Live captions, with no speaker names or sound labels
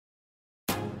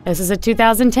This is a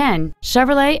 2010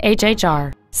 Chevrolet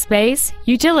HHR. Space,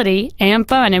 utility, and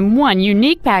fun in one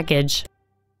unique package.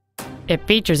 It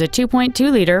features a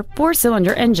 2.2-liter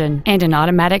four-cylinder engine and an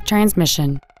automatic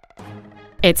transmission.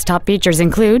 Its top features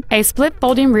include a split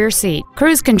folding rear seat,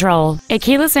 cruise control, a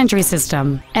keyless entry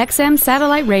system, XM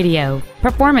satellite radio,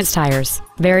 performance tires,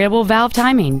 variable valve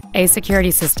timing, a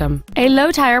security system, a low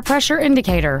tire pressure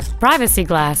indicator, privacy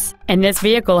glass, and this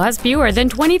vehicle has fewer than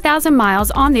 20,000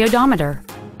 miles on the odometer.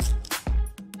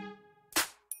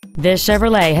 This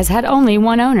Chevrolet has had only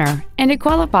one owner, and it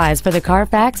qualifies for the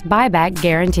Carfax buyback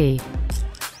guarantee.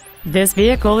 This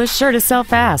vehicle is sure to sell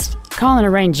fast. Call and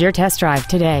arrange your test drive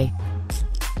today.